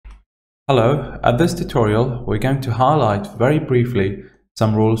Hello, at this tutorial we're going to highlight very briefly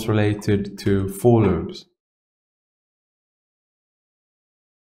some rules related to for loops.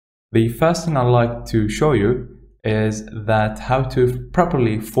 The first thing I'd like to show you is that how to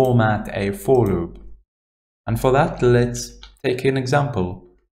properly format a for loop. And for that, let's take an example.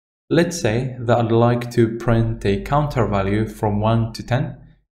 Let's say that I'd like to print a counter value from 1 to 10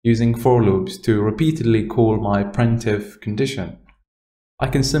 using for loops to repeatedly call my printf condition. I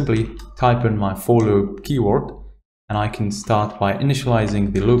can simply type in my for loop keyword and I can start by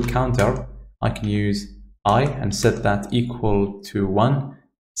initializing the loop counter. I can use I and set that equal to 1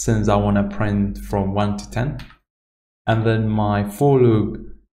 since I want to print from 1 to 10. And then my for loop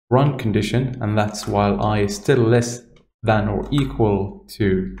run condition, and that's while I is still less than or equal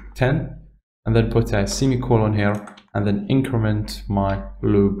to 10. And then put a semicolon here and then increment my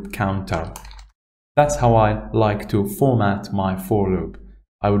loop counter. That's how I like to format my for loop.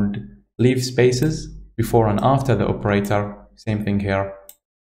 I would leave spaces before and after the operator, same thing here.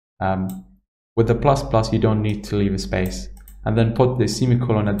 With the plus, you don't need to leave a space. And then put the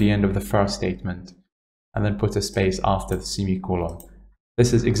semicolon at the end of the first statement. And then put a space after the semicolon.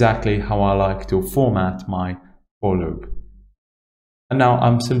 This is exactly how I like to format my for loop. And now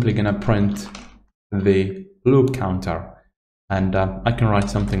I'm simply going to print the loop counter. And I can write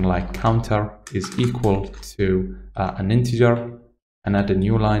something like counter is equal to an integer, and add a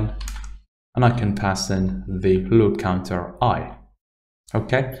new line, and I can pass in the loop counter I.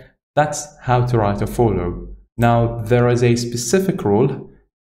 Okay, that's how to write a for loop. Now there is a specific rule,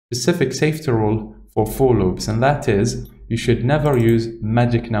 specific safety rule for loops, and that is you should never use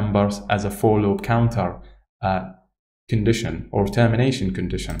magic numbers as a for loop counter condition or termination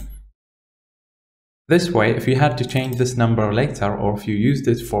condition. This way, if you had to change this number later, or if you used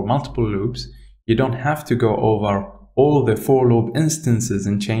it for multiple loops, you don't have to go over all the for loop instances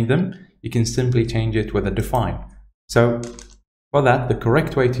and change them. You can simply change it with a define. So for that, the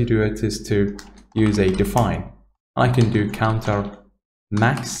correct way to do it is to use a define. I can do counter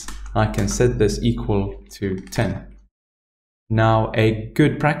max. I can set this equal to 10. Now a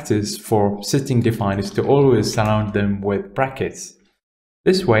good practice for setting define is to always surround them with brackets.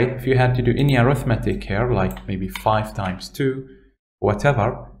 This way, if you had to do any arithmetic here, like maybe 5 times 2,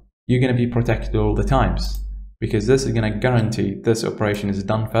 whatever, you're going to be protected all the times, because this is going to guarantee this operation is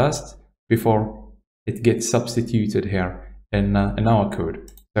done first before it gets substituted here in our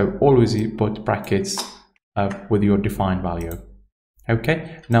code. So always put brackets with your define value.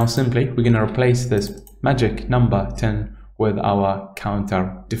 Okay, now simply we're going to replace this magic number 10 with our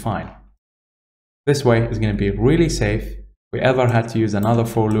counter define. This way is going to be really safe. If we ever had to use another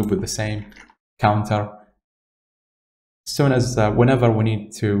for loop with the same counter, as soon as whenever we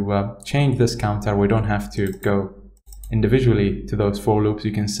need to change this counter, we don't have to go individually to those for loops.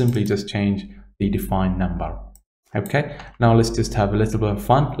 You can simply just change the defined number. Okay, now let's just have a little bit of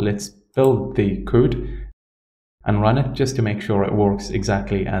fun. Let's build the code and run it just to make sure it works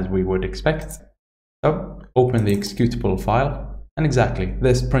exactly as we would expect. So open the executable file, and exactly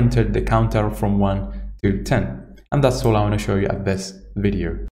this printed the counter from 1 to 10. And that's all I want to show you at this video.